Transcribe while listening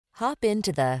Hop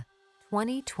into the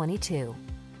 2022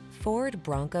 Ford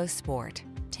Bronco Sport.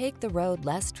 Take the road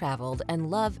less traveled and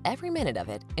love every minute of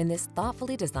it in this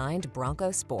thoughtfully designed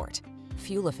Bronco Sport.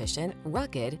 Fuel efficient,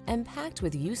 rugged, and packed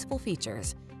with useful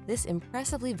features, this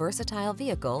impressively versatile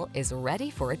vehicle is ready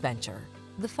for adventure.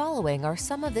 The following are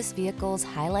some of this vehicle's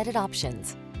highlighted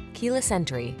options: keyless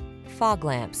entry, fog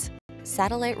lamps,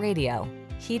 satellite radio,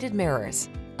 heated mirrors,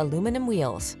 aluminum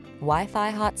wheels,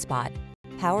 Wi-Fi hotspot,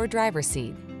 power driver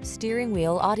seat, steering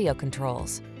wheel audio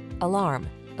controls, alarm,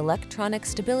 electronic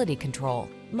stability control.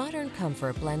 Modern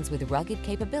comfort blends with rugged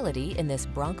capability in this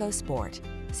Bronco Sport.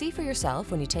 See for yourself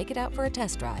when you take it out for a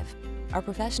test drive. Our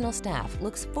professional staff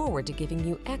looks forward to giving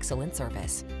you excellent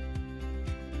service.